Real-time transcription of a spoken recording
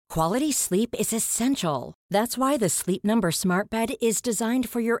Quality sleep is essential. That's why the Sleep Number Smart Bed is designed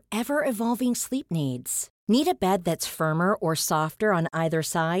for your ever-evolving sleep needs. Need a bed that's firmer or softer on either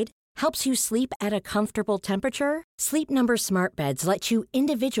side? Helps you sleep at a comfortable temperature? Sleep Number Smart Beds let you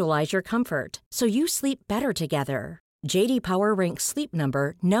individualize your comfort, so you sleep better together. J.D. Power ranks Sleep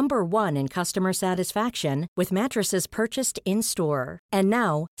Number number 1 in customer satisfaction with mattresses purchased in-store. And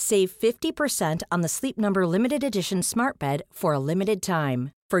now, save 50% on the Sleep Number Limited Edition Smart Bed for a limited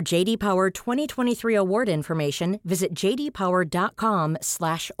time. For J.D. Power 2023 award information, visit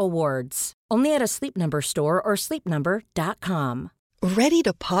jdpower.com/awards. Only at a Sleep Number store or sleepnumber.com. Ready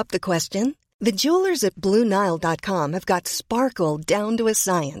to pop the question? The jewelers at BlueNile.com have got sparkle down to a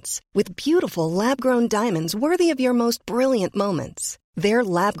science with beautiful lab-grown diamonds worthy of your most brilliant moments. Their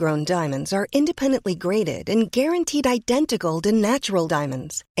lab-grown diamonds are independently graded and guaranteed identical to natural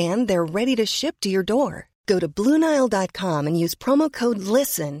diamonds, and they're ready to ship to your door. Go to BlueNile.com and use promo code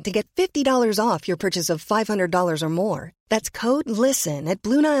LISTEN to get $50 off your purchase of $500 or more. That's code LISTEN at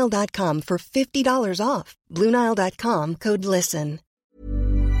BlueNile.com for $50 off. BlueNile.com, code LISTEN.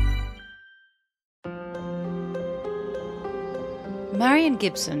 Marian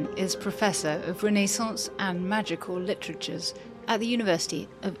Gibson is Professor of Renaissance and Magical Literatures at the University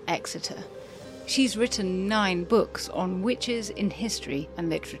of Exeter. She's written 9 books on witches in history and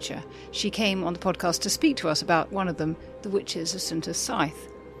literature. She came on the podcast to speak to us about one of them, The Witches of St. Scythe.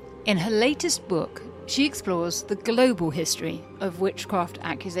 In her latest book, she explores the global history of witchcraft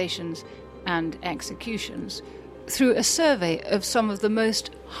accusations and executions through a survey of some of the most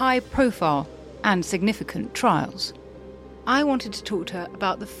high-profile and significant trials. I wanted to talk to her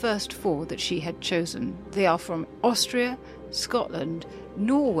about the first 4 that she had chosen. They are from Austria, Scotland,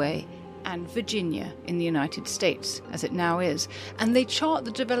 Norway, and Virginia in the United States, as it now is, and they chart the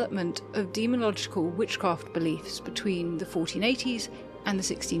development of demonological witchcraft beliefs between the 1480s and the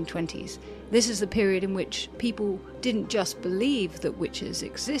 1620s. This is the period in which people didn't just believe that witches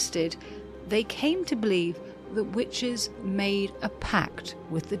existed, they came to believe that witches made a pact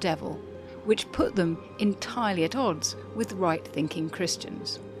with the devil, which put them entirely at odds with right-thinking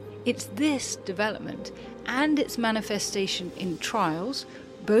Christians. It's this development and its manifestation in trials,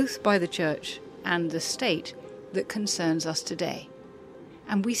 both by the Church and the State, that concerns us today.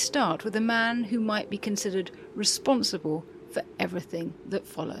 And we start with a man who might be considered responsible for everything that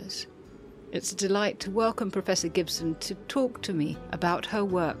follows. It's a delight to welcome Professor Gibson to talk to me about her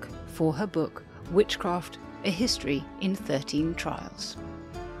work for her book, Witchcraft, A History in 13 Trials.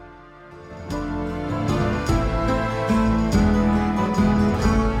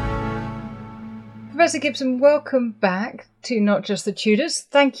 Professor Gibson, welcome back to Not Just the Tudors.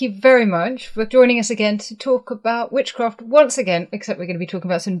 Thank you very much for joining us again to talk about witchcraft once again, except we're going to be talking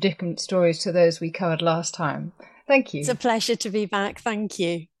about some different stories to those we covered last time. Thank you. It's a pleasure to be back. Thank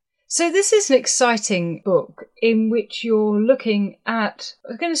you. So this is an exciting book in which you're looking at, I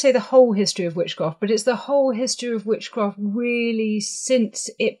was going to say the whole history of witchcraft, but it's the whole history of witchcraft really since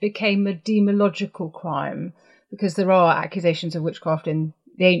it became a demological crime, because there are accusations of witchcraft in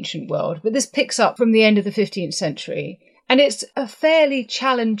the ancient world. But this picks up from the end of the 15th century, and it's a fairly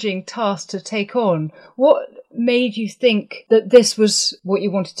challenging task to take on. What made you think that this was what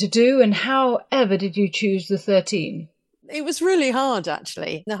you wanted to do, and how ever did you choose the 13? It was really hard,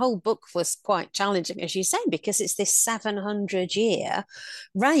 actually. The whole book was quite challenging, as you say, because it's this 700-year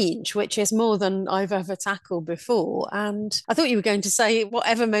range, which is more than I've ever tackled before. And I thought you were going to say,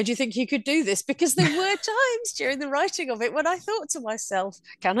 whatever made you think you could do this? Because there were times during the writing of it when I thought to myself,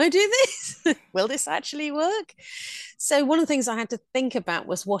 can I do this? Will this actually work? So one of the things I had to think about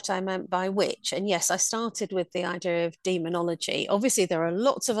was what I meant by witch. And yes, I started with the idea of demonology. Obviously, there are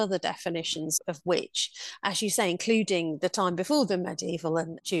lots of other definitions of witch, as you say, including the time before the medieval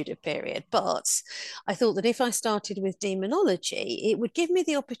and Tudor period. But I thought that if I started with demonology, it would give me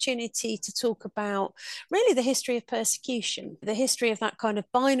the opportunity to talk about really the history of persecution, the history of that kind of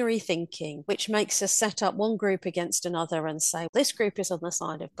binary thinking, which makes us set up one group against another and say, this group is on the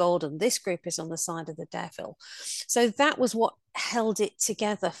side of God and this group is on the side of the devil. So that was what held it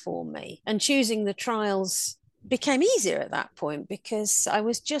together for me. And choosing the trials became easier at that point because I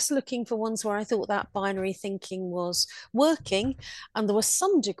was just looking for ones where I thought that binary thinking was working and there was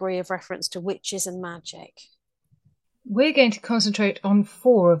some degree of reference to witches and magic. We're going to concentrate on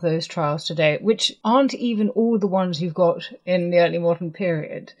 4 of those trials today, which aren't even all the ones you've got in the early modern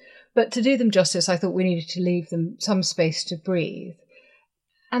period. But to do them justice, I thought we needed to leave them some space to breathe.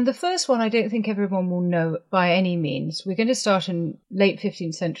 And the first one I don't think everyone will know by any means. We're going to start in late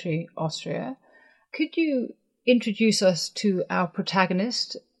 15th century Austria. Could you introduce us to our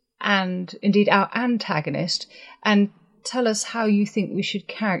protagonist and indeed our antagonist and tell us how you think we should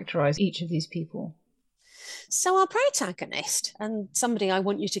characterise each of these people. So our protagonist, and somebody I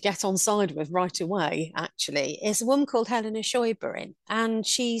want you to get on side with right away, actually, is a woman called Helena Schäuberin. And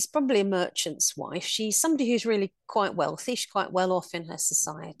she's probably a merchant's wife. She's somebody who's really quite wealthy. She's quite well off in her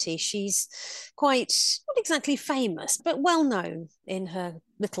society. She's quite, not exactly famous, but well known in her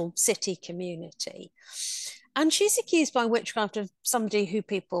little city community. And she's accused by witchcraft of somebody who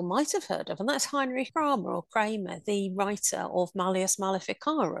people might have heard of, and that's Heinrich Kramer, or Kramer, the writer of Malleus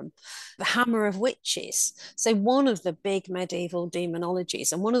Maleficarum, the Hammer of Witches. So one of the big medieval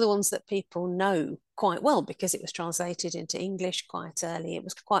demonologies, and one of the ones that people know quite well because it was translated into English quite early. It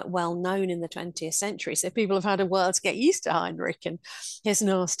was quite well known in the 20th century. So people have had a while to get used to Heinrich and his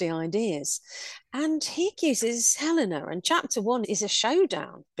nasty ideas. And he accuses Helena, and chapter 1 is a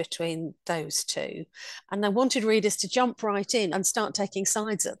showdown between those two. And I wanted readers to jump right in and start taking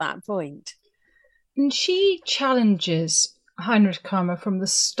sides at that point. And she challenges Heinrich Kramer from the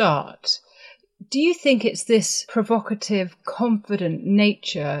start. Do you think it's this provocative, confident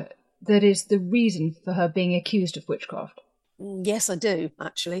nature that is the reason for her being accused of witchcraft? Yes, I do,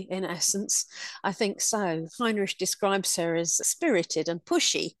 actually, in essence. I think so. Heinrich describes her as spirited and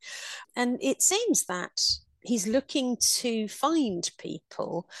pushy. And it seems that he's looking to find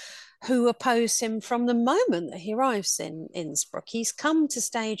people who oppose him from the moment that he arrives in Innsbruck. He's come to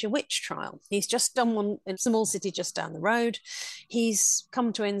stage a witch trial. He's just done one in a small city just down the road. He's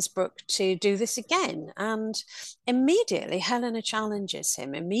come to Innsbruck to do this again. And immediately, Helena challenges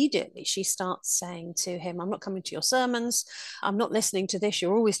him. Immediately, she starts saying to him, I'm not coming to your sermons. I'm not listening to this.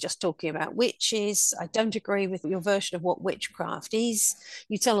 You're always just talking about witches. I don't agree with your version of what witchcraft is.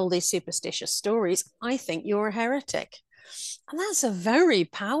 You tell all these superstitious stories. I think you're a heretic. And that's a very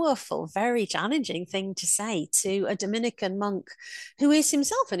powerful, very challenging thing to say to a Dominican monk who is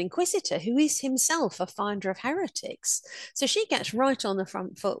himself an inquisitor, who is himself a finder of heretics. So she gets right on the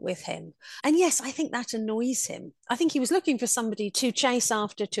front foot with him. And yes, I think that annoys him. I think he was looking for somebody to chase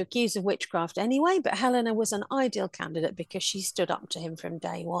after, to accuse of witchcraft anyway, but Helena was an ideal candidate because she stood up to him from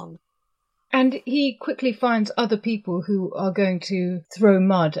day one. And he quickly finds other people who are going to throw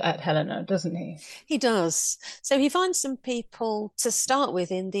mud at Helena, doesn't he? He does. So he finds some people to start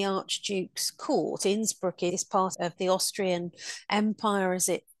with in the Archduke's court. Innsbruck is part of the Austrian Empire as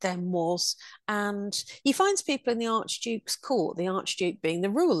it then was. And he finds people in the Archduke's court, the Archduke being the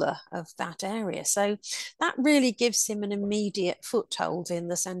ruler of that area. So that really gives him an immediate foothold in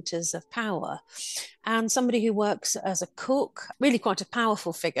the centres of power. And somebody who works as a cook, really quite a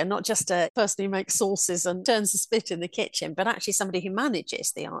powerful figure, not just a person who makes sauces and turns the spit in the kitchen, but actually somebody who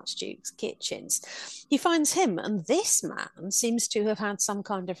manages the Archduke's kitchens. He finds him, and this man seems to have had some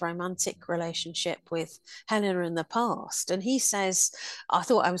kind of romantic relationship with Helena in the past. And he says, I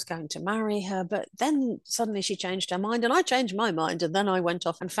thought I was going to marry her, but then suddenly she changed her mind, and I changed my mind, and then I went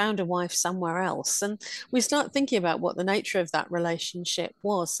off and found a wife somewhere else. And we start thinking about what the nature of that relationship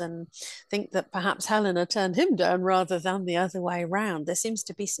was, and think that perhaps Helena turned him down rather than the other way around. There seems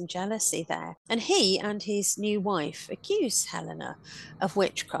to be some jealousy there. And he and his new wife accuse Helena of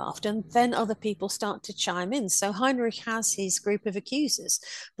witchcraft, and then other people start to chime in. So Heinrich has his group of accusers,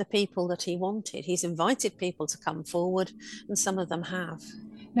 the people that he wanted. He's invited people to come forward, and some of them have.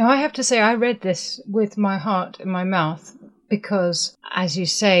 Now, I have to say, I read this with my heart in my mouth because, as you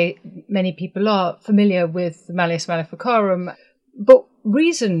say, many people are familiar with the Malleus Maleficarum, but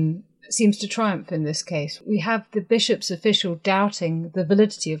reason seems to triumph in this case. We have the bishop's official doubting the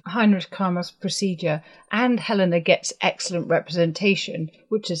validity of Heinrich Kramer's procedure, and Helena gets excellent representation,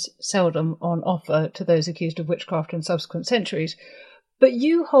 which is seldom on offer to those accused of witchcraft in subsequent centuries. But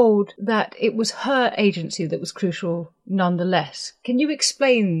you hold that it was her agency that was crucial nonetheless. Can you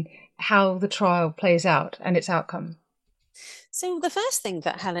explain how the trial plays out and its outcome? So the first thing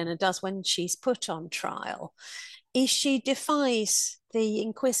that Helena does when she's put on trial is she defies the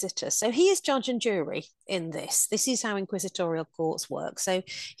inquisitor. So he is judge and jury in this. This is how inquisitorial courts work. So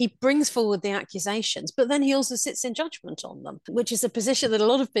he brings forward the accusations, but then he also sits in judgment on them, which is a position that a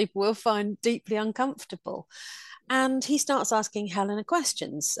lot of people will find deeply uncomfortable. And he starts asking Helena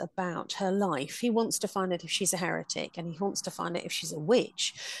questions about her life. He wants to find out if she's a heretic, and he wants to find out if she's a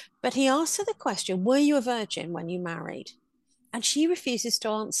witch. But he asks her the question, were you a virgin when you married? And she refuses to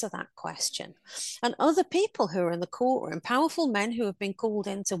answer that question. And other people who are in the courtroom, powerful men who have been called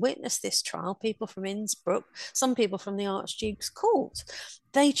in to witness this trial, people from Innsbruck, some people from the Archduke's court,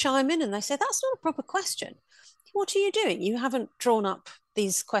 they chime in and they say, that's not a proper question. What are you doing? You haven't drawn up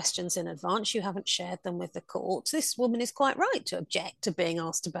these questions in advance. You haven't shared them with the court. This woman is quite right to object to being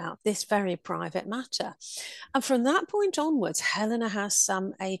asked about this very private matter. And from that point onwards, Helena has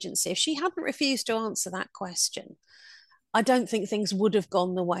some agency. If she hadn't refused to answer that question, I don't think things would have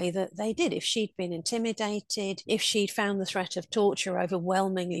gone the way that they did if she'd been intimidated, if she'd found the threat of torture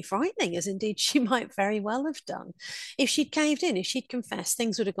overwhelmingly frightening, as indeed she might very well have done. If she'd caved in, if she'd confessed,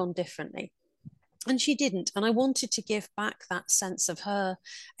 things would have gone differently. And she didn't. And I wanted to give back that sense of her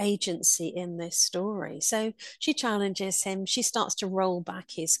agency in this story. So she challenges him. She starts to roll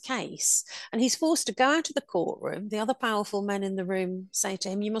back his case. And he's forced to go out of the courtroom. The other powerful men in the room say to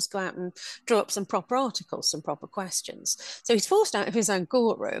him, you must go out and draw up some proper articles, some proper questions. So he's forced out of his own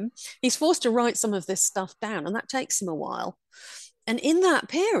courtroom. He's forced to write some of this stuff down. And that takes him a while. And in that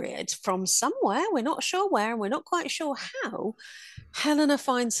period, from somewhere, we're not sure where, and we're not quite sure how, Helena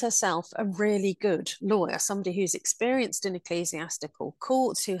finds herself a really good lawyer, somebody who's experienced in ecclesiastical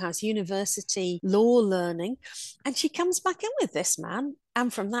courts, who has university law learning, and she comes back in with this man.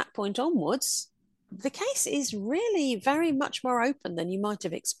 And from that point onwards, the case is really very much more open than you might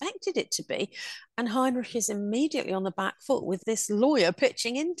have expected it to be. And Heinrich is immediately on the back foot with this lawyer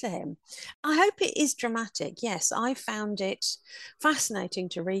pitching into him. I hope it is dramatic. Yes, I found it fascinating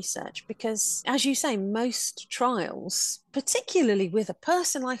to research because, as you say, most trials, particularly with a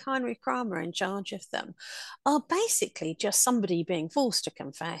person like Heinrich Kramer in charge of them, are basically just somebody being forced to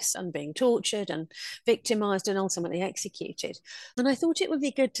confess and being tortured and victimized and ultimately executed. And I thought it would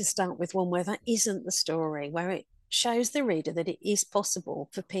be good to start with one where that isn't the story, where it shows the reader that it is possible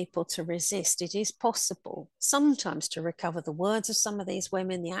for people to resist. It is possible sometimes to recover the words of some of these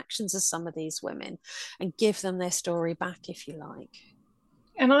women, the actions of some of these women, and give them their story back, if you like.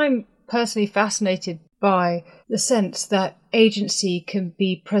 And I'm personally fascinated by the sense that agency can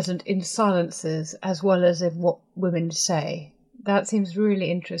be present in silences as well as in what women say. That seems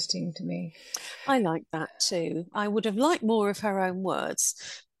really interesting to me. I like that too. I would have liked more of her own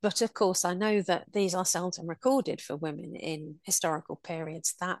words. But of course, I know that these are seldom recorded for women in historical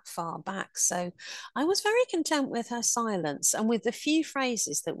periods that far back. So I was very content with her silence and with the few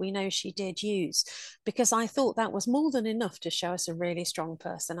phrases that we know she did use, because I thought that was more than enough to show us a really strong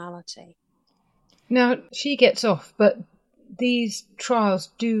personality. Now, she gets off, but these trials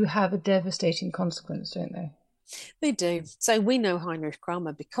do have a devastating consequence, don't they? They do. So we know Heinrich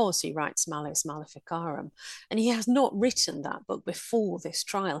Kramer because he writes Malleus Maleficarum, and he has not written that book before this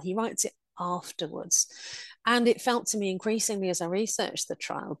trial. He writes it afterwards. And it felt to me increasingly as I researched the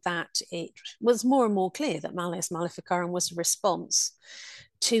trial that it was more and more clear that Malleus Maleficarum was a response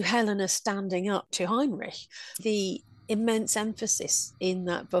to Helena standing up to Heinrich. The immense emphasis in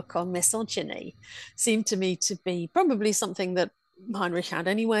that book on misogyny seemed to me to be probably something that Heinrich had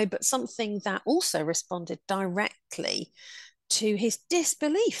anyway, but something that also responded directly to his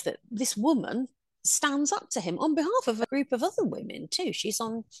disbelief that this woman stands up to him on behalf of a group of other women too. She's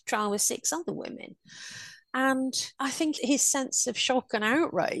on trial with 6 other women. And I think his sense of shock and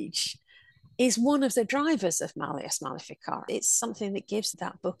outrage is one of the drivers of Malleus Maleficarum. It's something that gives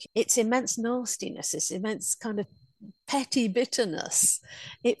that book its immense nastiness, its immense kind of petty bitterness.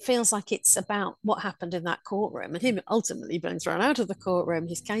 It feels like it's about what happened in that courtroom and him ultimately being thrown out of the courtroom,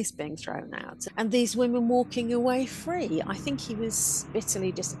 his case being thrown out, and these women walking away free. I think he was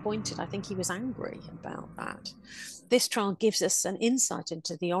bitterly disappointed. I think he was angry about that. This trial gives us an insight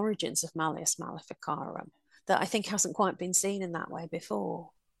into the origins of Malleus Maleficarum that I think hasn't quite been seen in that way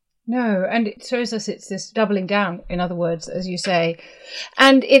before. No, and it shows us it's this doubling down, in other words, as you say.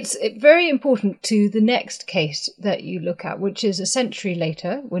 And it's very important to the next case that you look at, which is a century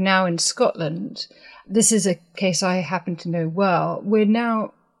later. We're now in Scotland. This is a case I happen to know well. We're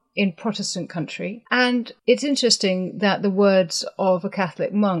now in Protestant country. And it's interesting that the words of a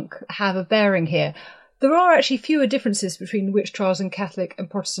Catholic monk have a bearing here. There are actually fewer differences between witch trials in Catholic and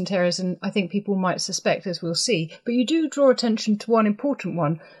Protestant areas than I think people might suspect, as we'll see. But you do draw attention to one important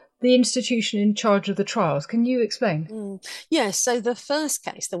one, the institution in charge of the trials. Can you explain? Yes, so the first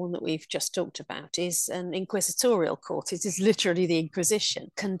case, the one that we've just talked about, is an inquisitorial court. It is literally the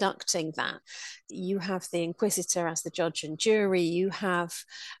Inquisition conducting that. You have the inquisitor as the judge and jury. You have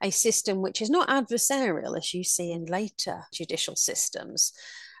a system which is not adversarial, as you see in later judicial systems.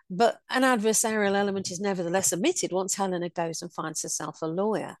 But an adversarial element is nevertheless omitted once Helena goes and finds herself a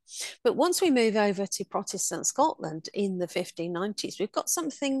lawyer. But once we move over to Protestant Scotland in the 1590s, we've got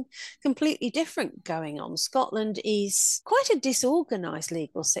something completely different going on. Scotland is quite a disorganised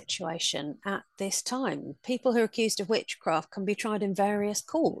legal situation at this time. People who are accused of witchcraft can be tried in various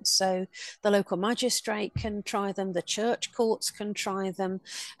courts. So the local magistrate can try them, the church courts can try them.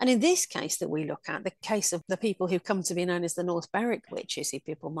 And in this case that we look at, the case of the people who come to be known as the North Berwick witches, who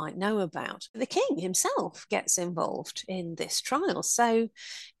people might know about, the king himself gets involved in this trial. So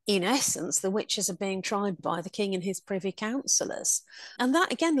in essence, the witches are being tried by the king and his privy councillors. And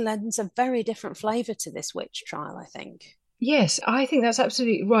that again lends a very different flavour to this witch trial, I think. Yes, I think that's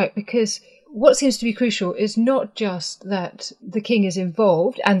absolutely right, because what seems to be crucial is not just that the king is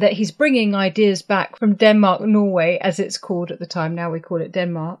involved and that he's bringing ideas back from Denmark, Norway, as it's called at the time, now we call it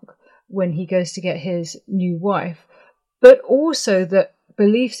Denmark, when he goes to get his new wife, but also that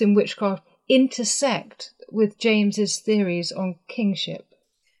beliefs in witchcraft intersect with James's theories on kingship.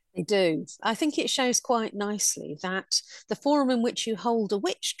 They do. I think it shows quite nicely that the forum in which you hold a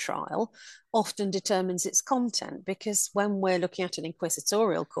witch trial often determines its content, because when we're looking at an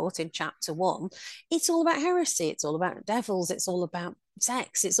inquisitorial court in chapter 1, it's all about heresy, it's all about devils, it's all about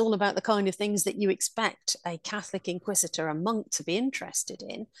sex, it's all about the kind of things that you expect a Catholic inquisitor, a monk, to be interested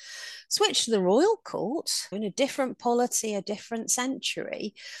in. Switch to the royal court in a different polity, a different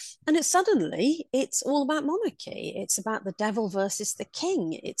century, and suddenly it's all about monarchy. It's about the devil versus the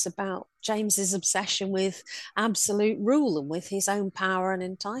king. It's about James's obsession with absolute rule and with his own power and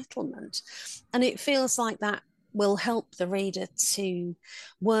entitlement. And it feels like that will help the reader to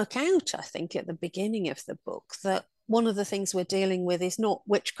work out, I think, at the beginning of the book, that one of the things we're dealing with is not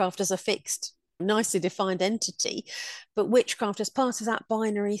witchcraft as a fixed, nicely defined entity, but witchcraft as part of that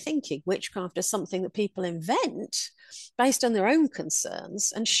binary thinking, witchcraft as something that people invent based on their own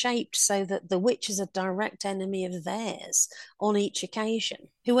concerns and shaped so that the witch is a direct enemy of theirs on each occasion,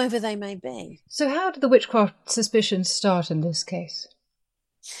 whoever they may be. So how did the witchcraft suspicions start in this case?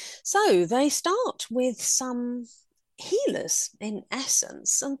 So they start with some healers, in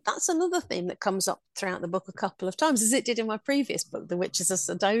essence, and that's another theme that comes up throughout the book a couple of times, as it did in my previous book, The Witches of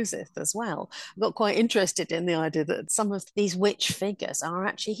Sadozith, as well. I got quite interested in the idea that some of these witch figures are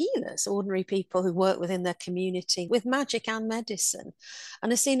actually healers, ordinary people who work within their community with magic and medicine,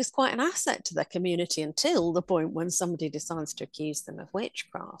 and are seen as quite an asset to their community until the point when somebody decides to accuse them of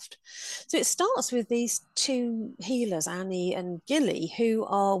witchcraft. So it starts with these two healers, Annie and Gilly, who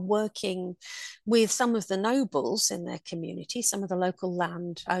are working with some of the nobles in their community, some of the local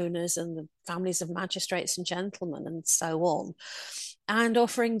land owners and the families of magistrates and gentlemen and so on, and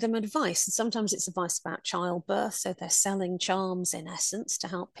offering them advice. And sometimes it's advice about childbirth, so they're selling charms in essence to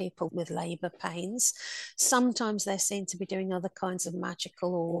help people with labour pains. Sometimes they're seen to be doing other kinds of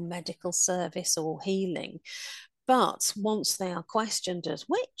magical or medical service or healing. But once they are questioned as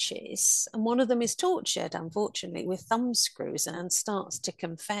witches, and one of them is tortured, unfortunately, with thumbscrews and starts to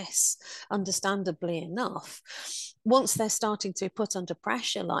confess, understandably enough, once they're starting to be put under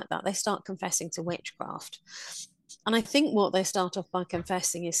pressure like that, they start confessing to witchcraft. And I think what they start off by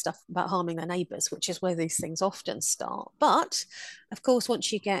confessing is stuff about harming their neighbours, which is where these things often start. But of course,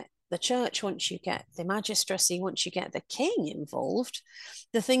 once you get the church, once you get the magistracy, once you get the king involved,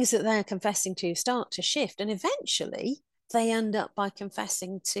 the things that they're confessing to start to shift. And eventually, they end up by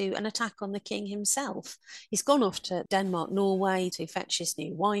confessing to an attack on the king himself. He's gone off to Denmark, Norway to fetch his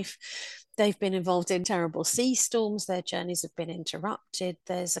new wife. They've been involved in terrible sea storms. Their journeys have been interrupted.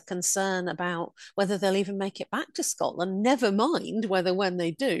 There's a concern about whether they'll even make it back to Scotland, never mind whether when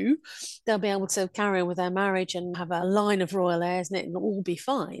they do, they'll be able to carry on with their marriage and have a line of royal heirs and it'll all be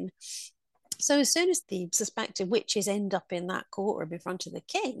fine. So as soon as the suspected witches end up in that courtroom in front of the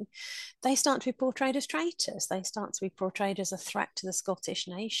king, they start to be portrayed as traitors. They start to be portrayed as a threat to the Scottish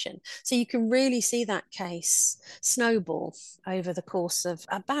nation. So you can really see that case snowball over the course of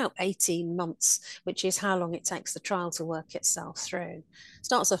about 18 months, which is how long it takes the trial to work itself through.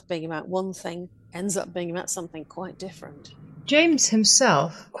 Starts off being about one thing, ends up being about something quite different. James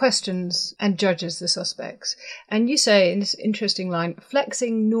himself questions and judges the suspects. And you say in this interesting line,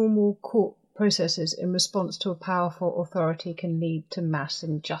 flexing normal court processes in response to a powerful authority can lead to mass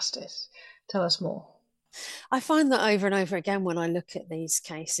injustice. Tell us more. I find that over and over again when I look at these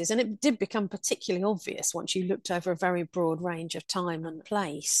cases, and it did become particularly obvious once you looked over a very broad range of time and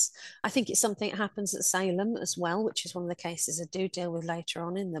place. I think it's something that happens at Salem as well, which is one of the cases I do deal with later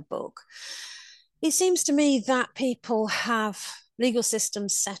on in the book. It seems to me that people have legal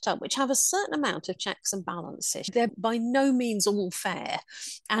systems set up which have a certain amount of checks and balances. They're by no means all fair.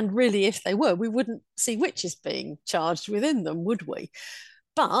 And really, if they were, we wouldn't see witches being charged within them, would we?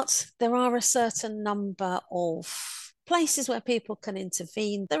 But there are a certain number of places where people can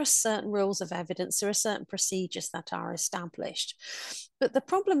intervene. There are certain rules of evidence. There are certain procedures that are established. But the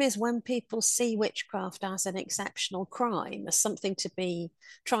problem is when people see witchcraft as an exceptional crime, as something to be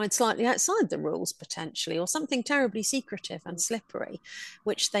tried slightly outside the rules potentially, or something terribly secretive and slippery,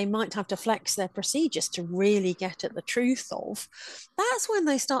 which they might have to flex their procedures to really get at the truth of, that's when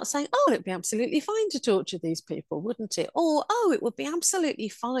they start saying, oh, it'd be absolutely fine to torture these people, wouldn't it? Or, oh, it would be absolutely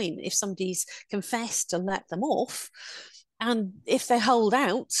fine if somebody's confessed to let them off. and if they hold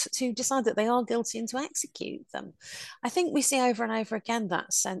out, to decide that they are guilty and to execute them. I think we see over and over again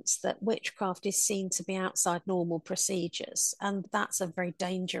that sense that witchcraft is seen to be outside normal procedures, and that's a very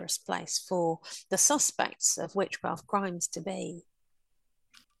dangerous place for the suspects of witchcraft crimes to be.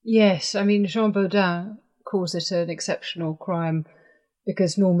 Yes, I mean, Jean Baudin calls it an exceptional crime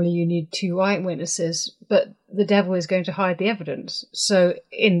because normally you need 2 eyewitnesses, but the devil is going to hide the evidence. So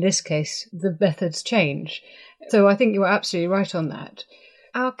in this case, the methods change. So I think you're absolutely right on that.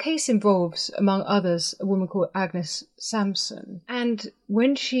 Our case involves, among others, a woman called Agnes Sampson. And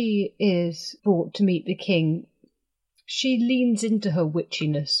when she is brought to meet the king, she leans into her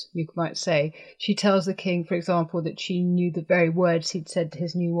witchiness, you might say. She tells the king, for example, that she knew the very words he'd said to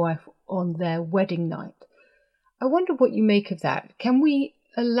his new wife on their wedding night. I wonder what you make of that. Can we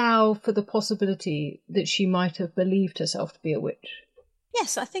allow for the possibility that she might have believed herself to be a witch?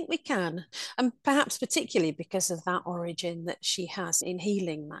 Yes, I think we can. And perhaps particularly because of that origin that she has in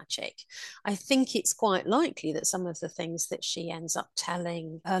healing magic. I think it's quite likely that some of the things that she ends up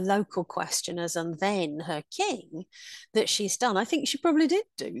telling her local questioners and then her king that she's done, I think she probably did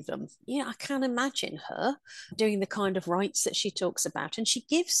do them. Yeah, I can imagine her doing the kind of rites that she talks about. And she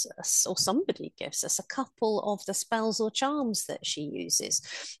gives us, or somebody gives us, a couple of the spells or charms that she uses.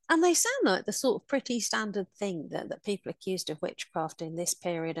 And they sound like the sort of pretty standard thing that people accused of witchcraft in this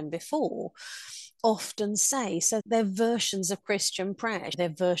period and before often say. So they're versions of Christian prayer, they're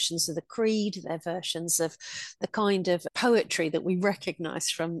versions of the creed, they're versions of the kind of poetry that we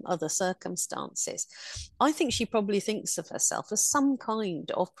recognize from other circumstances. I think she probably thinks of herself as some kind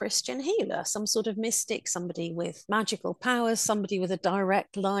of Christian healer, some sort of mystic, somebody with magical powers, somebody with a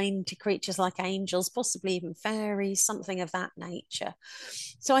direct line to creatures like angels, possibly even fairies, something of that nature.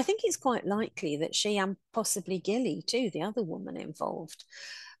 So I think it's quite likely that she, and possibly Gilly too, the other woman involved,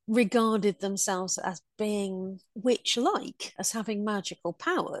 regarded themselves as being witch-like, as having magical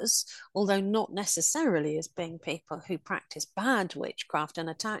powers, although not necessarily as being people who practice bad witchcraft and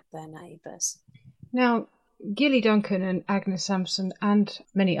attack their neighbours. Now, Gilly Duncan and Agnes Sampson and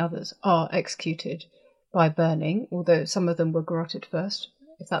many others are executed by burning, although some of them were garroted first,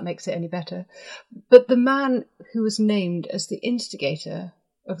 if that makes it any better. But the man who was named as the instigator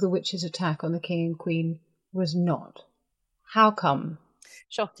of the witches' attack on the king and queen was not. How come?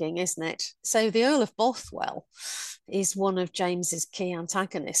 Shocking, isn't it? So the Earl of Bothwell is one of James's key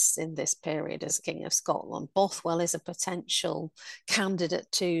antagonists in this period as King of Scotland. Bothwell is a potential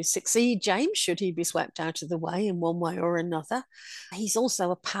candidate to succeed James should he be swept out of the way in one way or another. He's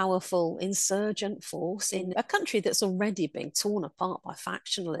also a powerful insurgent force in a country that's already being torn apart by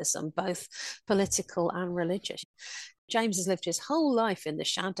factionalism, both political and religious. James has lived his whole life in the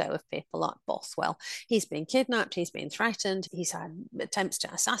shadow of people like Bothwell. He's been kidnapped, he's been threatened, he's had attempts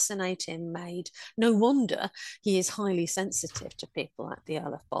to assassinate him made. No wonder he is highly sensitive to people like the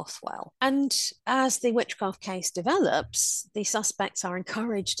Earl of Bothwell. And as the witchcraft case develops, the suspects are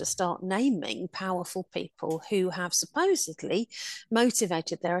encouraged to start naming powerful people who have supposedly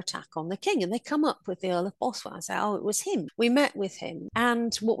motivated their attack on the king. And they come up with the Earl of Bothwell and say, oh, it was him. We met with him.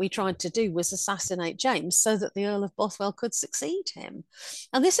 And what we tried to do was assassinate James so that the Earl of Bothwell could succeed him.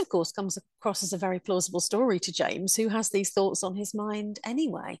 And this, of course, comes across as a very plausible story to James, who has these thoughts on his mind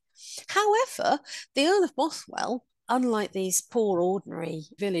anyway. However, the Earl of Bothwell, unlike these poor ordinary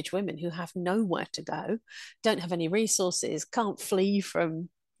village women who have nowhere to go, don't have any resources, can't flee from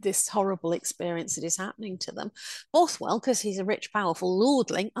this horrible experience that is happening to them, Bothwell, because he's a rich, powerful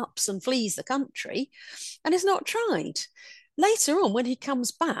lordling, ups and flees the country and is not tried. Later on, when he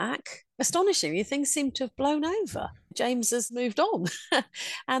comes back, astonishingly, things seem to have blown over. James has moved on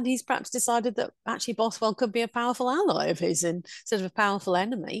and he's perhaps decided that actually Bothwell could be a powerful ally of his instead of a powerful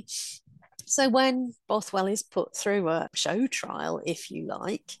enemy. So when Bothwell is put through a show trial, if you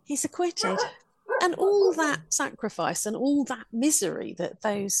like, he's acquitted. And all that sacrifice and all that misery that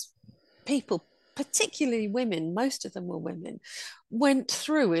those people, particularly women, most of them were women, went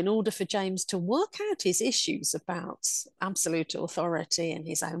through in order for James to work out his issues about absolute authority and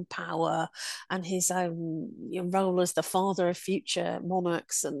his own power and his own role as the father of future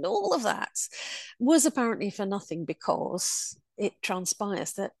monarchs and all of that, was apparently for nothing, because it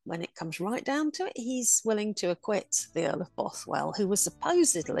transpires that when it comes right down to it, he's willing to acquit the Earl of Bothwell, who was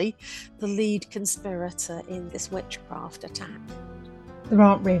supposedly the lead conspirator in this witchcraft attack. There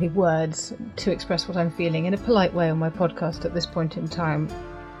aren't really words to express what I'm feeling in a polite way on my podcast at this point in time.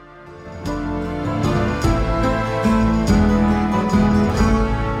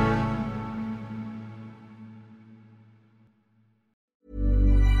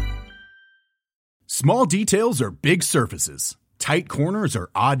 Small details are big surfaces. Tight corners are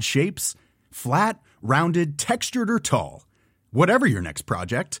odd shapes. Flat, rounded, textured, or tall. Whatever your next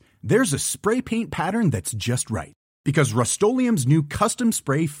project, there's a spray paint pattern that's just right. Because Rust-Oleum's new Custom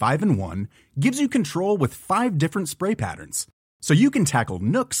Spray 5-in-1 gives you control with 5 different spray patterns. So you can tackle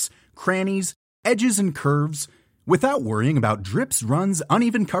nooks, crannies, edges, and curves without worrying about drips, runs,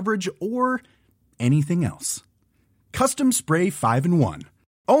 uneven coverage, or anything else. Custom Spray 5-in-1.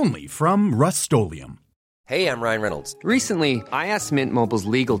 Only from Rust-Oleum. Hey, I'm Ryan Reynolds. Recently, I asked Mint Mobile's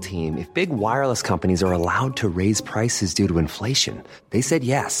legal team if big wireless companies are allowed to raise prices due to inflation. They said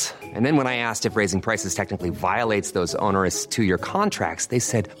yes. And then when I asked if raising prices technically violates those onerous 2-year contracts, they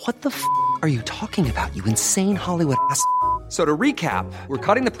said, "What the f*** are you talking about, you insane Hollywood ass?" So to recap, we're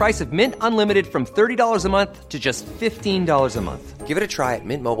cutting the price of Mint Unlimited from $30 a month to just $15 a month. Give it a try at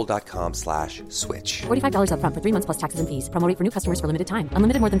mintmobile.com/switch. $45 up front for 3 months plus taxes and fees. Promo rate for new customers for limited time.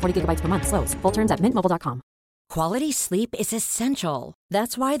 Unlimited more than 40 gigabytes per month. Slows full terms at mintmobile.com. Quality sleep is essential.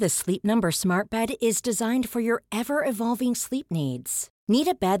 That's why the Sleep Number Smart Bed is designed for your ever-evolving sleep needs. Need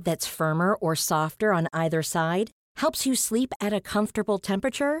a bed that's firmer or softer on either side? Helps you sleep at a comfortable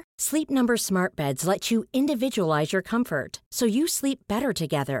temperature? Sleep Number Smart Beds let you individualize your comfort, so you sleep better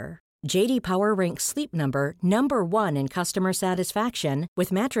together. J.D. Power ranks Sleep Number number 1 in customer satisfaction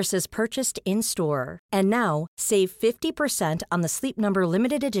with mattresses purchased in-store. And now, save 50% on the Sleep Number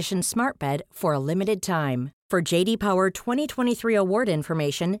Limited Edition Smart Bed for a limited time. For J.D. Power 2023 award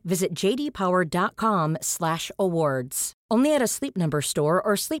information, visit jdpower.com/awards. Only at a Sleep Number store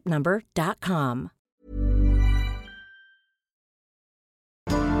or sleepnumber.com.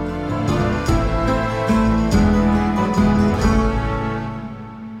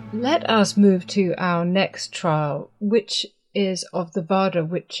 Let us move to our next trial, which is of the Vardar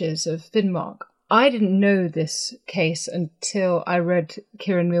witches of Finnmark. I didn't know this case until I read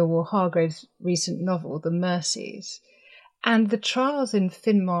Kieran Millwall Hargrave's recent novel, The Mercies. And the trials in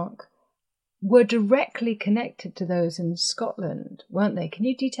Finnmark were directly connected to those in Scotland, weren't they? Can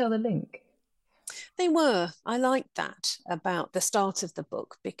you detail the link? They were. I liked that about the start of the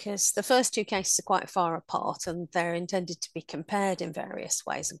book because the first 2 cases are quite far apart and they're intended to be compared in various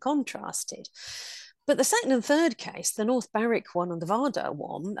ways and contrasted. But the second and third case, the North Berwick one and the Vardar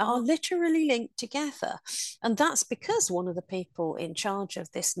one, are literally linked together. And that's because one of the people in charge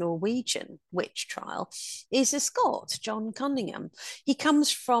of this Norwegian witch trial is a Scot, John Cunningham. He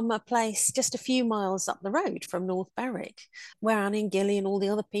comes from a place just a few miles up the road from North Berwick, where Annie and Gilly and all the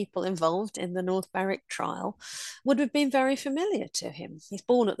other people involved in the North Berwick trial would have been very familiar to him. He's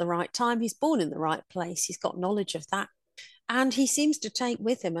born at the right time, he's born in the right place, he's got knowledge of that. And he seems to take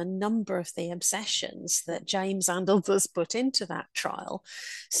with him a number of the obsessions that James and others put into that trial,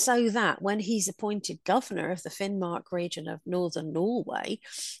 so that when he's appointed governor of the Finnmark region of northern Norway,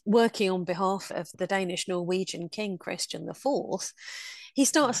 working on behalf of the Danish-Norwegian king Christian IV, he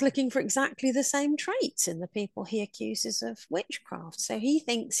starts looking for exactly the same traits in the people he accuses of witchcraft. So he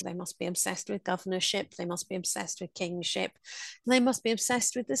thinks they must be obsessed with governorship, they must be obsessed with kingship, they must be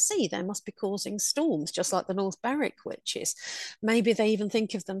obsessed with the sea, they must be causing storms, just like the North Berwick witches. Maybe they even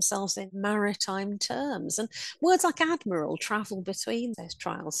think of themselves in maritime terms. And words like admiral travel between those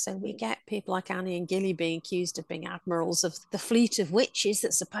trials. So we get people like Annie and Gilly being accused of being admirals of the fleet of witches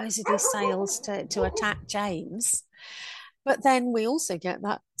that supposedly sails to attack James. But then we also get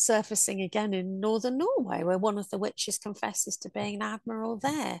that surfacing again in northern Norway, where one of the witches confesses to being an admiral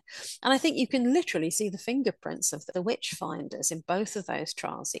there. And I think you can literally see the fingerprints of the witch finders in both of those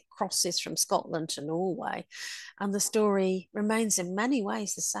trials. It crosses from Scotland to Norway, and the story remains in many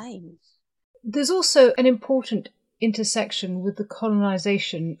ways the same. There's also an important intersection with the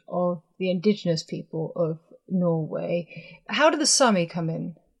colonisation of the indigenous people of Norway. How did the Sami come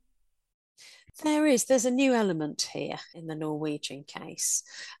in? There's a new element here in the Norwegian case,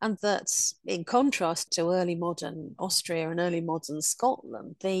 and that's in contrast to early modern Austria and early modern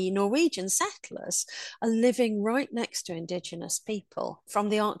Scotland, the Norwegian settlers are living right next to indigenous people from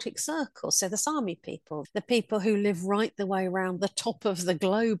the Arctic Circle. So the Sami people, the people who live right the way around the top of the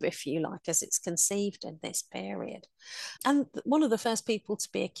globe, if you like, as it's conceived in this period. And one of the first people to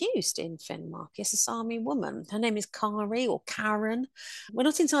be accused in Finnmark is a Sami woman. Her name is Kari or Karen. We're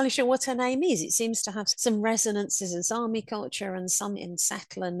not entirely sure what her name is. It seems to have some resonances in Sami culture and some in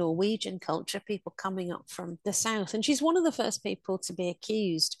settler Norwegian culture, people coming up from the south. And she's one of the first people to be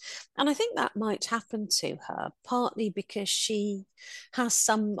accused. And I think that might happen to her, partly because she has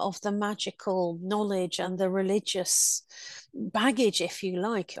some of the magical knowledge and the religious baggage, if you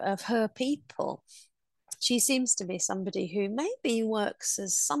like, of her people. She seems to be somebody who maybe works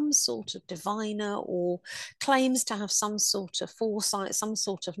as some sort of diviner or claims to have some sort of foresight, some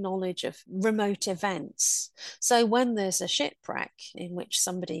sort of knowledge of remote events. So when there's a shipwreck in which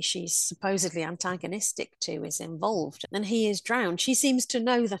somebody she's supposedly antagonistic to is involved and he is drowned, she seems to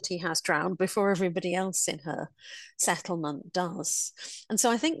know that he has drowned before everybody else in her settlement does. And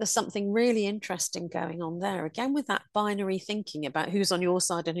so I think there's something really interesting going on there, again, with that binary thinking about who's on your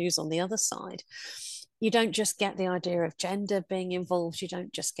side and who's on the other side. You don't just get the idea of gender being involved. You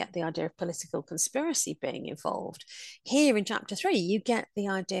don't just get the idea of political conspiracy being involved. Here in chapter 3, you get the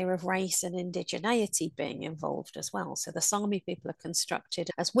idea of race and indigeneity being involved as well. So the Sami people are constructed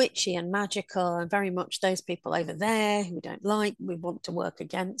as witchy and magical, and very much those people over there who we don't like, we want to work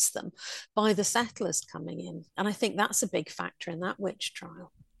against them, by the settlers coming in. And I think that's a big factor in that witch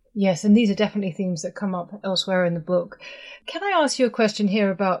trial. Yes, and these are definitely themes that come up elsewhere in the book. Can I ask you a question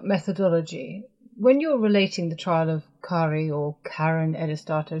here about methodology? When you're relating the trial of Kari, or Karen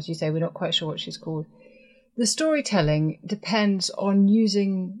Edistata, as you say, we're not quite sure what she's called, the storytelling depends on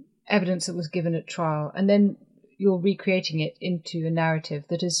using evidence that was given at trial, and then you're recreating it into a narrative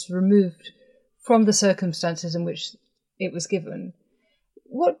that is removed from the circumstances in which it was given.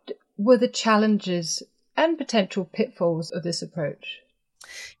 What were the challenges and potential pitfalls of this approach?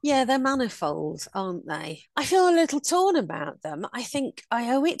 Yeah, they're manifold, aren't they? I feel a little torn about them. I think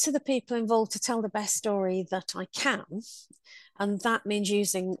I owe it to the people involved to tell the best story that I can. And that means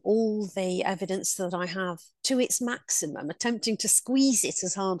using all the evidence that I have to its maximum, attempting to squeeze it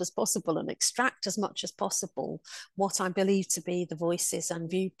as hard as possible and extract as much as possible what I believe to be the voices and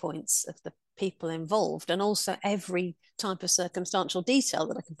viewpoints of the people involved, and also every type of circumstantial detail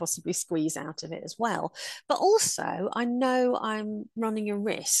that I can possibly squeeze out of it as well. But also, I know I'm running a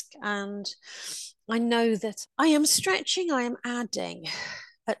risk, and I know that I am stretching, I am adding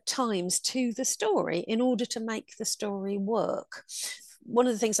at times to the story in order to make the story work. One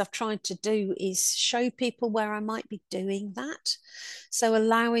of the things I've tried to do is show people where I might be doing that. So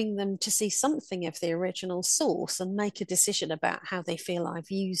allowing them to see something of the original source and make a decision about how they feel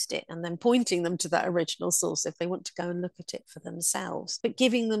I've used it, and then pointing them to that original source if they want to go and look at it for themselves. But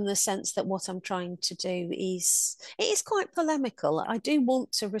giving them the sense that what I'm trying to do is, it is quite polemical. I do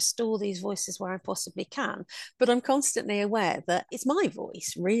want to restore these voices where I possibly can, but I'm constantly aware that it's my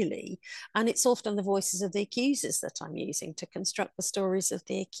voice, really. And it's often the voices of the accusers that I'm using to construct the stories of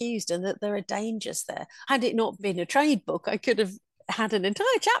the accused, and that there are dangers there. Had it not been a trade book, I could have had an entire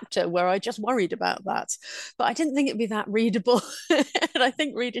chapter where I just worried about that. But I didn't think it'd be that readable. And I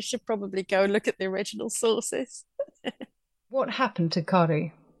think readers should probably go and look at the original sources. What happened to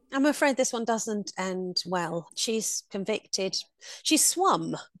Kari? I'm afraid this one doesn't end well. She's convicted. She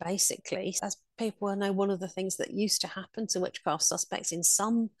swum, basically. As people will know, one of the things that used to happen to witchcraft suspects in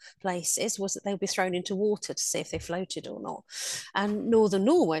some places was that they would be thrown into water to see if they floated or not. And northern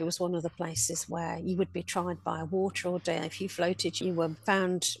Norway was one of the places where you would be tried by a water order. If you floated, you were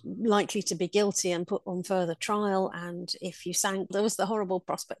found likely to be guilty and put on further trial. And if you sank, there was the horrible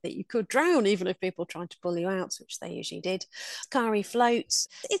prospect that you could drown, even if people tried to pull you out, which they usually did. Kari floats.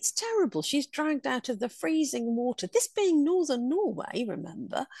 It's terrible. She's dragged out of the freezing water, this being northern Norway,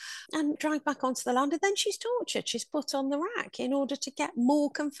 remember, and dragged back onto the land. And then she's tortured. She's put on the rack in order to get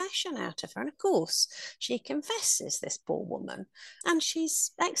more confession out of her. And of course, she confesses, this poor woman, and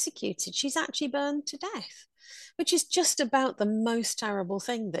she's executed. She's actually burned to death, which is just about the most terrible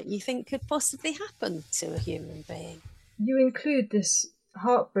thing that you think could possibly happen to a human being. You include this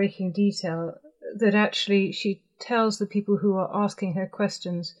heartbreaking detail that actually she tells the people who are asking her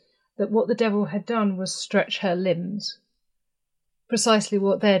questions that what the devil had done was stretch her limbs. Precisely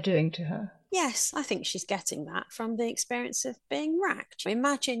what they're doing to her. Yes, I think she's getting that from the experience of being racked.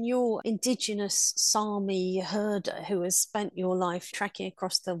 Imagine your indigenous Sami herder who has spent your life trekking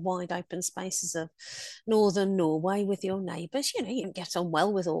across the wide open spaces of northern Norway with your neighbours. You know, you don't get on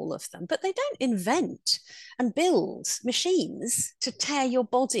well with all of them, but they don't invent and build machines to tear your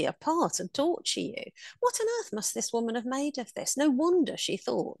body apart and torture you. What on earth must this woman have made of this? No wonder she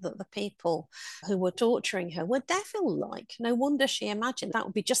thought that the people who were torturing her were devil-like. No wonder she imagined that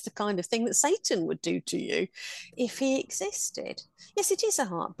would be just the kind of thing that Satan would do to you if he existed. Yes, it is a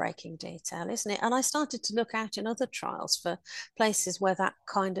heartbreaking detail, isn't it? And I started to look out in other trials for places where that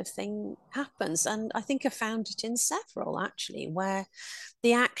kind of thing happens. And I think I found it in several, actually, where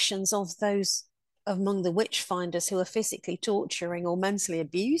the actions of those among the witch finders who are physically torturing or mentally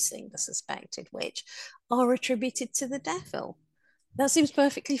abusing the suspected witch are attributed to the devil. That seems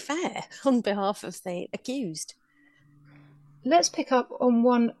perfectly fair on behalf of the accused. Let's pick up on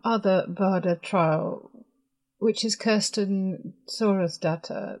one other Vada trial, which is Kirsten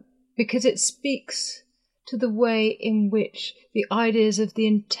Sorasdata, because it speaks to the way in which the ideas of the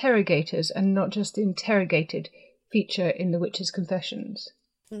interrogators and not just the interrogated feature in the witch's confessions?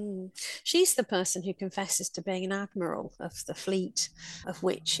 She's the person who confesses to being an admiral of the fleet of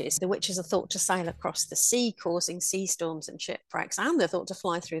witches. The witches are thought to sail across the sea, causing sea storms and shipwrecks, and they're thought to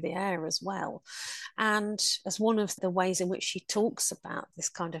fly through the air as well. And as one of the ways in which she talks about this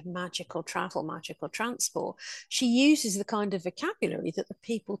kind of magical travel, magical transport, she uses the kind of vocabulary that the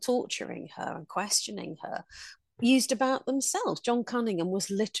people torturing her and questioning her used about themselves. John Cunningham was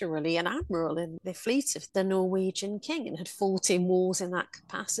literally an admiral in the fleet of the Norwegian king and had fought in wars in that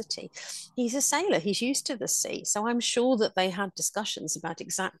capacity. He's a sailor, he's used to the sea. So I'm sure that they had discussions about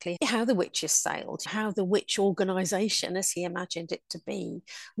exactly how the witches sailed, how the witch organisation, as he imagined it to be,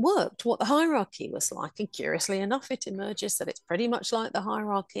 worked, what the hierarchy was like. And curiously enough, it emerges that it's pretty much like the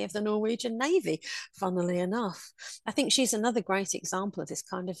hierarchy of the Norwegian Navy, funnily enough. I think she's another great example of this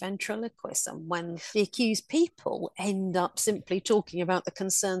kind of ventriloquism, when the accused people end up simply talking about the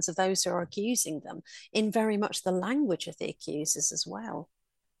concerns of those who are accusing them in very much the language of the accusers as well.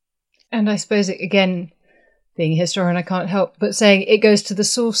 And I suppose, again, being a historian, I can't help but saying it goes to the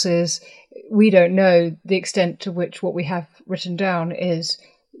sources. We don't know the extent to which what we have written down is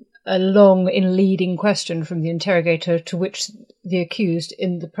a long in leading question from the interrogator to which the accused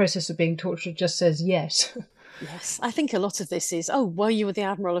in the process of being tortured just says yes. Yes, I think a lot of this is, oh, were you the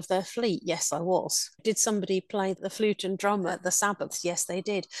admiral of their fleet? Yes, I was. Did somebody play the flute and drum at the Sabbaths? Yes, they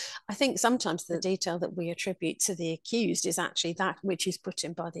did. I think sometimes the detail that we attribute to the accused is actually that which is put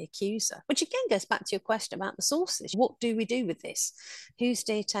in by the accuser, which again goes back to your question about the sources. What do we do with this? Whose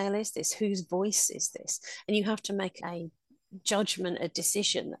detail is this? Whose voice is this? And you have to make a judgment, a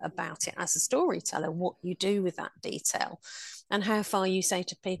decision about it as a storyteller, what you do with that detail and how far you say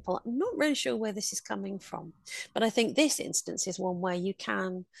to people, I'm not really sure where this is coming from. But I think this instance is one where you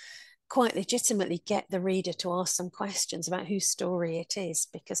can quite legitimately get the reader to ask some questions about whose story it is,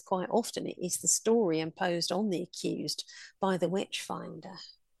 because quite often it is the story imposed on the accused by the witch finder.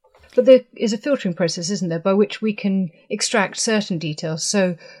 But there is a filtering process, isn't there, by which we can extract certain details.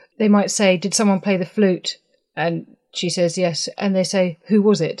 So they might say, did someone play the flute? And she says yes, and they say, who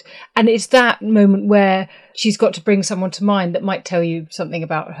was it? And it's that moment where she's got to bring someone to mind that might tell you something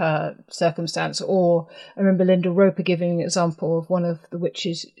about her circumstance. Or I remember Linda Roper giving an example of one of the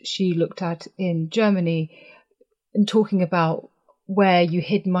witches she looked at in Germany and talking about where you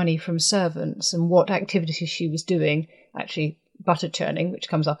hid money from servants and what activities she was doing, actually butter churning, which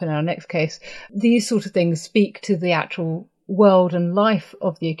comes up in our next case. These sort of things speak to the actual world and life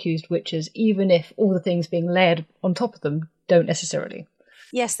of the accused witches, even if all the things being layered on top of them don't necessarily.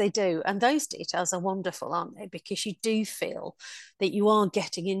 Yes, they do. And those details are wonderful, aren't they? Because you do feel that you are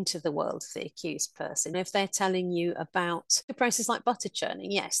getting into the world of the accused person. If they're telling you about a process like butter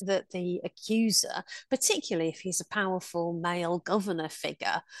churning, yes, that the accuser, particularly if he's a powerful male governor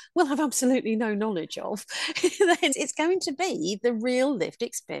figure, will have absolutely no knowledge of, then it's going to be the real lived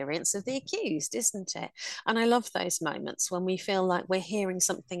experience of the accused, isn't it? And I love those moments when we feel like we're hearing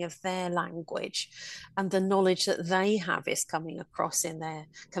something of their language and the knowledge that they have is coming across in their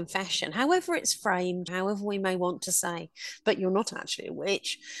confession, however it's framed, however we may want to say, but you're not actually a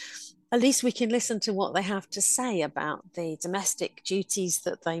witch. At least we can listen to what they have to say about the domestic duties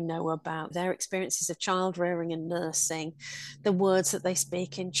that they know about, their experiences of child rearing and nursing, the words that they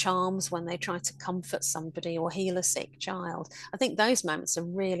speak in charms when they try to comfort somebody or heal a sick child. I think those moments are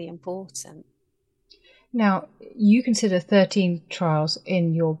really important. Now, you consider 13 trials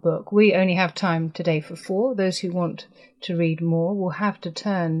in your book. We only have time today for 4. Those who want to read more will have to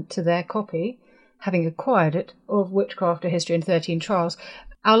turn to their copy, having acquired it, of Witchcraft, A History in 13 Trials.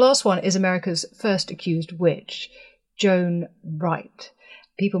 Our last one is America's first accused witch, Joan Wright.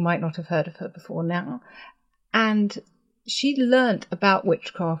 People might not have heard of her before now. And she learnt about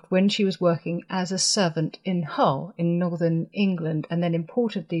witchcraft when she was working as a servant in Hull in northern England, and then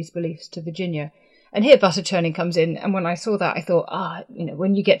imported these beliefs to Virginia. And here butter churning comes in, and when I saw that, I thought,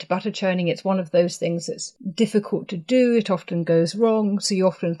 when you get to butter churning, it's one of those things that's difficult to do. It often goes wrong, so you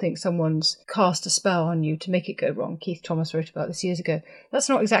often think someone's cast a spell on you to make it go wrong. Keith Thomas wrote about this years ago. That's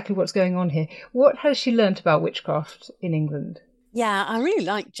not exactly what's going on here. What has she learnt about witchcraft in England? Yeah, I really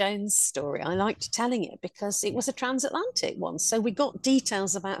liked Joan's story. I liked telling it because it was a transatlantic one. So we got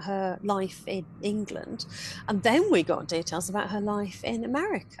details about her life in England, and then we got details about her life in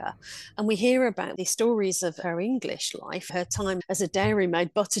America. And we hear about the stories of her English life, her time as a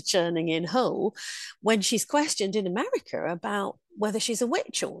dairymaid butter churning in Hull, when she's questioned in America about whether she's a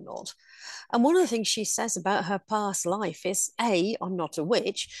witch or not. And one of the things she says about her past life is, A, I'm not a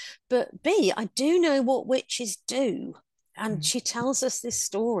witch, but B, I do know what witches do. And she tells us this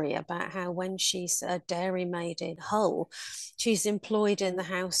story about how when she's a dairymaid in Hull, she's employed in the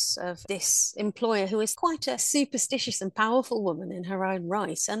house of this employer who is quite a superstitious and powerful woman in her own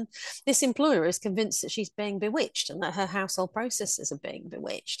right. And this employer is convinced that she's being bewitched and that her household processes are being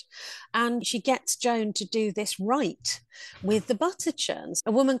bewitched. And she gets Joan to do this rite with the butter churns.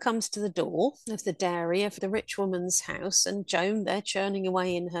 A woman comes to the door of the dairy of the rich woman's house, and Joan, there churning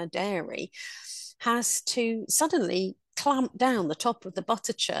away in her dairy, has to suddenly clamp down the top of the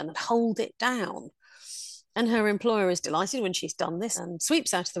butter churn and hold it down. And her employer is delighted when she's done this and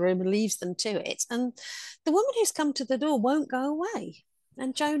sweeps out of the room and leaves them to it. And the woman who's come to the door won't go away.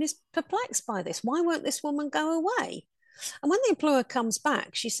 And Joan is perplexed by this. Why won't this woman go away? And when the employer comes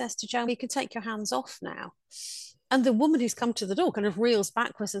back, she says to Joan, you can take your hands off now. And the woman who's come to the door kind of reels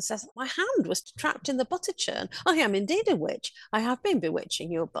backwards and says, my hand was trapped in the butter churn. I am indeed a witch. I have been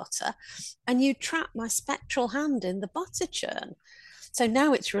bewitching your butter. And you trapped my spectral hand in the butter churn. So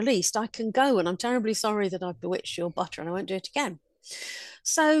now it's released. I can go, and I'm terribly sorry that I've bewitched your butter, and I won't do it again.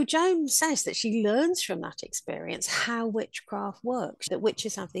 So Joan says that she learns from that experience how witchcraft works, that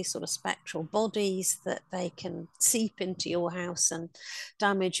witches have these sort of spectral bodies, that they can seep into your house and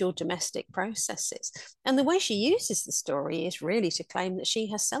damage your domestic processes. And the way she uses the story is really to claim that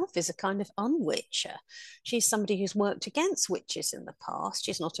she herself is a kind of unwitcher. She's somebody who's worked against witches in the past.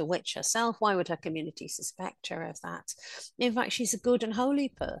 She's not a witch herself. Why would her community suspect her of that? In fact, she's a good and holy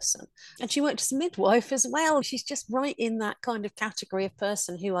person. And she worked as a midwife as well. She's just right in that kind of category of person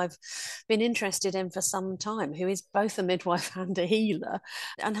who I've been interested in for some time, who is both a midwife and a healer,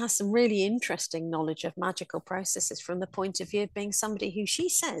 and has some really interesting knowledge of magical processes from the point of view of being somebody who, she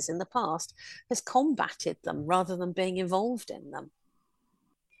says, in the past has combated them rather than being involved in them.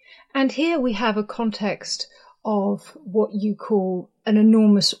 And here we have a context of what you call an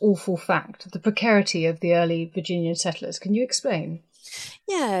enormous, awful fact, the precarity of the early Virginian settlers. Can you explain?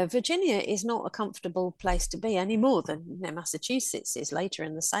 Yeah, Virginia is not a comfortable place to be any more than Massachusetts is later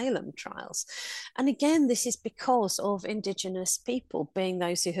in the Salem trials. And again, this is because of Indigenous people being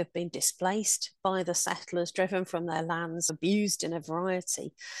those who have been displaced by the settlers, driven from their lands, abused in a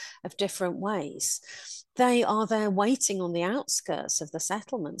variety of different ways. They are there waiting on the outskirts of the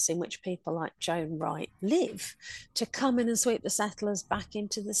settlements in which people like Joan Wright live to come in and sweep the settlers back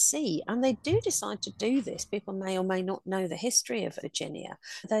into the sea. And they do decide to do this. People may or may not know the history of Virginia.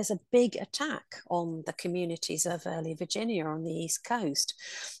 There's a big attack on the communities of early Virginia on the East Coast.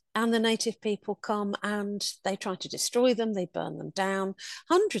 And the native people come and they try to destroy them, they burn them down.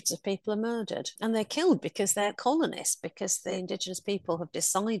 Hundreds of people are murdered, and they're killed because they're colonists, because the Indigenous people have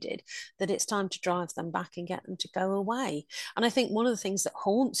decided that it's time to drive them back and get them to go away. And I think one of the things that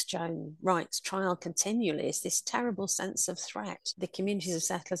haunts Joan Wright's trial continually is this terrible sense of threat. The communities of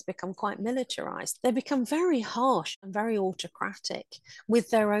settlers become quite militarized. They become very harsh and very autocratic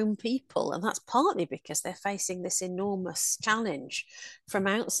with their own people, and that's partly because they're facing this enormous challenge from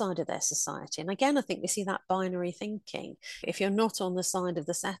outside of their society. And again, I think we see that binary thinking. If you're not on the side of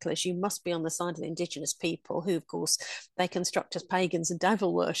the settlers, you must be on the side of the Indigenous people, who, of course, they construct as pagans and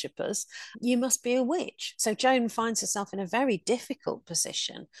devil worshippers. You must be a witch. So Joan finds herself in a very difficult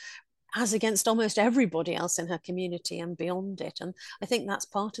position, as against almost everybody else in her community and beyond it. And I think that's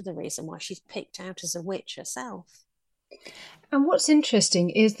part of the reason why she's picked out as a witch herself. And what's interesting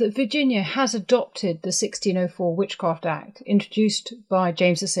is that Virginia has adopted the 1604 Witchcraft Act, introduced by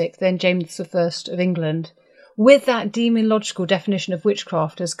James VI, then James I of England, with that demonological definition of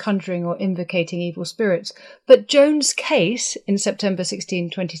witchcraft as conjuring or invocating evil spirits. But Joan's case in September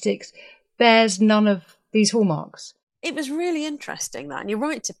 1626 bears none of these hallmarks. It was really interesting, that, and you're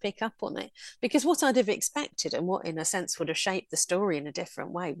right to pick up on it, because what I'd have expected, and what in a sense would have shaped the story in a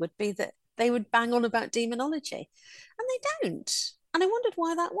different way, would be that they would bang on about demonology, and they don't. And I wondered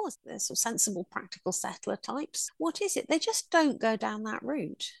why that was. They're sort of sensible, practical settler types. What is it? They just don't go down that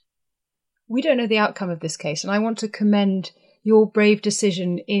route. We don't know the outcome of this case, and I want to commend your brave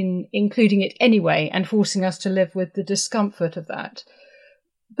decision in including it anyway and forcing us to live with the discomfort of that.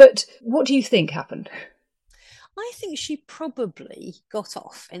 But what do you think happened? I think she probably got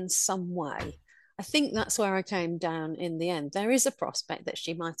off in some way. I think that's where I came down in the end. There is a prospect that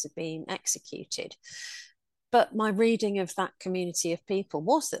she might have been executed. But my reading of that community of people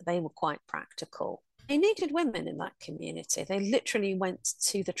was that they were quite practical. They needed women in that community. They literally went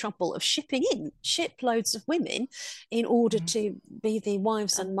to the trouble of shipping in shiploads of women in order to be the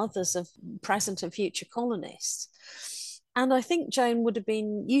wives and mothers of present and future colonists. And I think Joan would have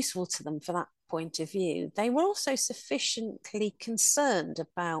been useful to them for that point of view. They were also sufficiently concerned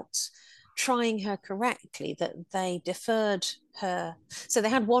about trying her correctly that they deferred her. So they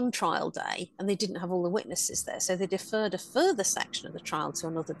had one trial day and they didn't have all the witnesses there. So they deferred a further section of the trial to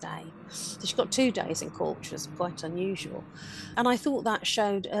another day. So she got 2 days in court, which was quite unusual. And I thought that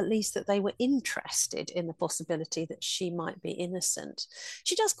showed at least that they were interested in the possibility that she might be innocent.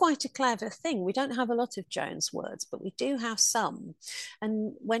 She does quite a clever thing. We don't have a lot of Joan's words, but we do have some.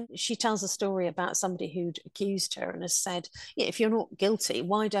 And when she tells a story about somebody who'd accused her and has said, yeah, if you're not guilty,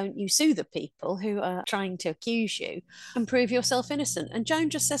 why don't you sue the people who are trying to accuse you and prove yourself innocent? And Joan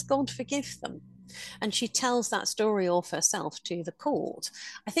just says, God forgive them. And she tells that story of herself to the court.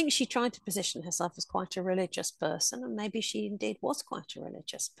 I think she tried to position herself as quite a religious person, and maybe she indeed was quite a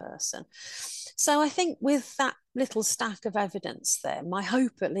religious person. So I think with that little stack of evidence there, my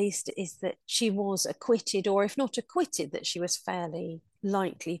hope at least is that she was acquitted, or if not acquitted, that she was fairly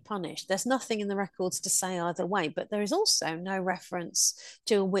lightly punished. There's nothing in the records to say either way, but there is also no reference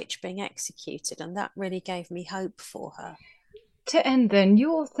to a witch being executed, and that really gave me hope for her. To end then,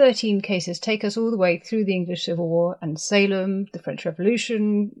 your 13 cases take us all the way through the English Civil War and Salem, the French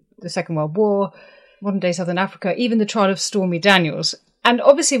Revolution, the Second World War, modern-day Southern Africa, even the trial of Stormy Daniels. And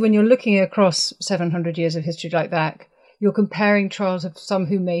obviously when you're looking across 700 years of history like that, you're comparing trials of some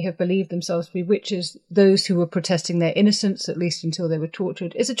who may have believed themselves to be witches, those who were protesting their innocence, at least until they were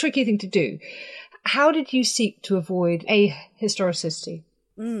tortured. It's a tricky thing to do. How did you seek to avoid historicity?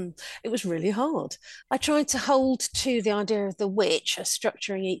 It was really hard. I tried to hold to the idea of the witch as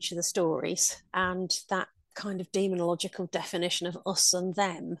structuring each of the stories and that kind of demonological definition of us and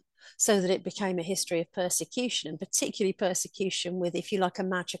them, so that it became a history of persecution, and particularly persecution with, if you like, a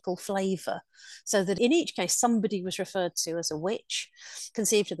magical flavour. So that in each case, somebody was referred to as a witch,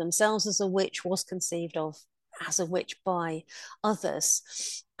 conceived of themselves as a witch, was conceived of as a witch by others.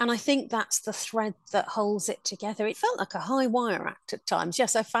 And I think that's the thread that holds it together. It felt like a high wire act at times.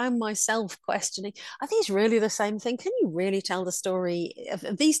 Yes, I found myself questioning, are these really the same thing? Can you really tell the story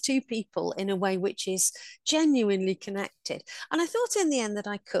of these two people in a way which is genuinely connected? And I thought in the end that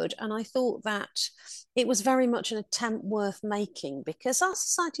I could. And I thought that it was very much an attempt worth making, because our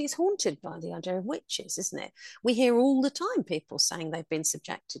society is haunted by the idea of witches, isn't it? We hear all the time people saying they've been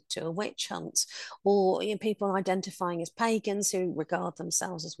subjected to a witch hunt, or people identifying as pagans who regard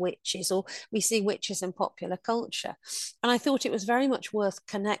themselves as witches, or we see witches in popular culture. And I thought it was very much worth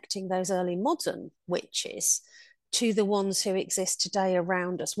connecting those early modern witches to the ones who exist today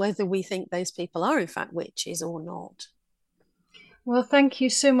around us, whether we think those people are in fact witches or not. Well, thank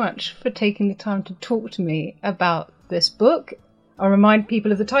you so much for taking the time to talk to me about this book. I'll remind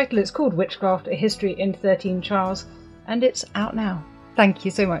people of the title. It's called Witchcraft, A History in 13 Trials, and it's out now. Thank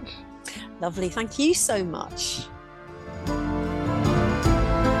you so much. Lovely. Thank you so much.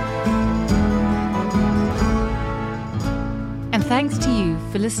 And thanks to you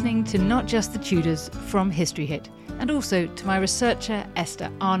for listening to Not Just the Tudors from History Hit, and also to my researcher Esther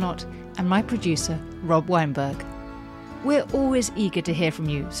Arnott and my producer Rob Weinberg. We're always eager to hear from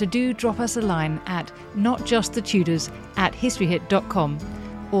you, so do drop us a line at notjustthetudors@historyhit.com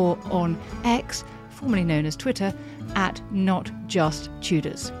or on X, formerly known as Twitter, at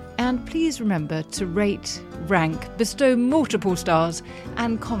notjusttudors. And please remember to rate, rank, bestow multiple stars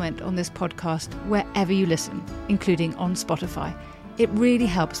and comment on this podcast wherever you listen, including on Spotify. It really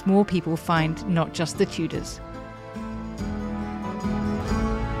helps more people find Not Just the Tudors.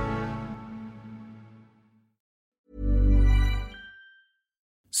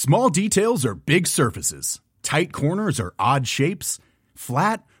 Small details are big surfaces. Tight corners are odd shapes.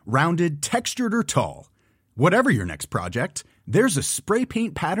 Flat, rounded, textured, or tall. Whatever your next project, there's a spray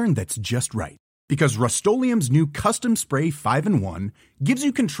paint pattern that's just right. Because Rust-Oleum's new Custom Spray 5-in-1 gives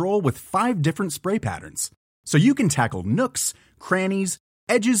you control with 5 different spray patterns. So you can tackle nooks, crannies,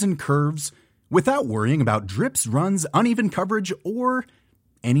 edges, and curves without worrying about drips, runs, uneven coverage, or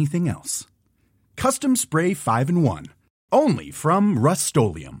anything else. Custom Spray 5-in-1. Only from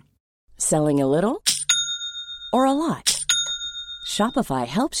Rust-Oleum. Selling a little or a lot? Shopify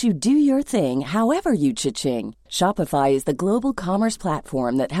helps you do your thing however you cha-ching. Shopify is the global commerce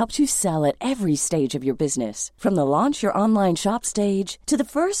platform that helps you sell at every stage of your business. From the launch your online shop stage to the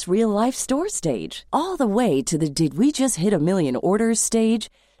first real-life store stage, all the way to the did we just hit a million orders stage.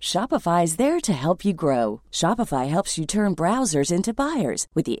 Shopify is there to help you grow. Shopify helps you turn browsers into buyers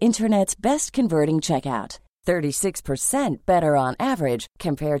with the internet's best converting checkout. 36% better on average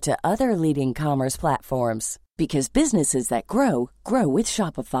compared to other leading commerce platforms. Because businesses that grow, grow with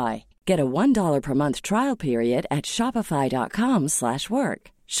Shopify. Get a $1 per month trial period at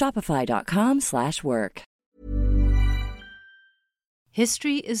shopify.com/work. Shopify.com/work.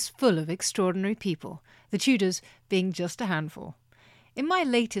 History is full of extraordinary people, the Tudors being just a handful. In my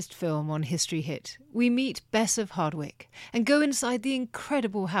latest film on History Hit, we meet Bess of Hardwick and go inside the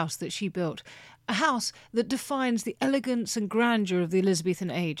incredible house that she built, a house that defines the elegance and grandeur of the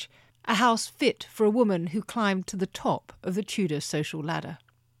Elizabethan age, a house fit for a woman who climbed to the top of the Tudor social ladder.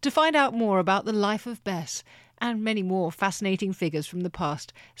 To find out more about the life of Bess and many more fascinating figures from the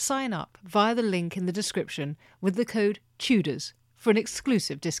past, sign up via the link in the description with the code TUDORS for an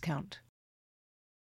exclusive discount.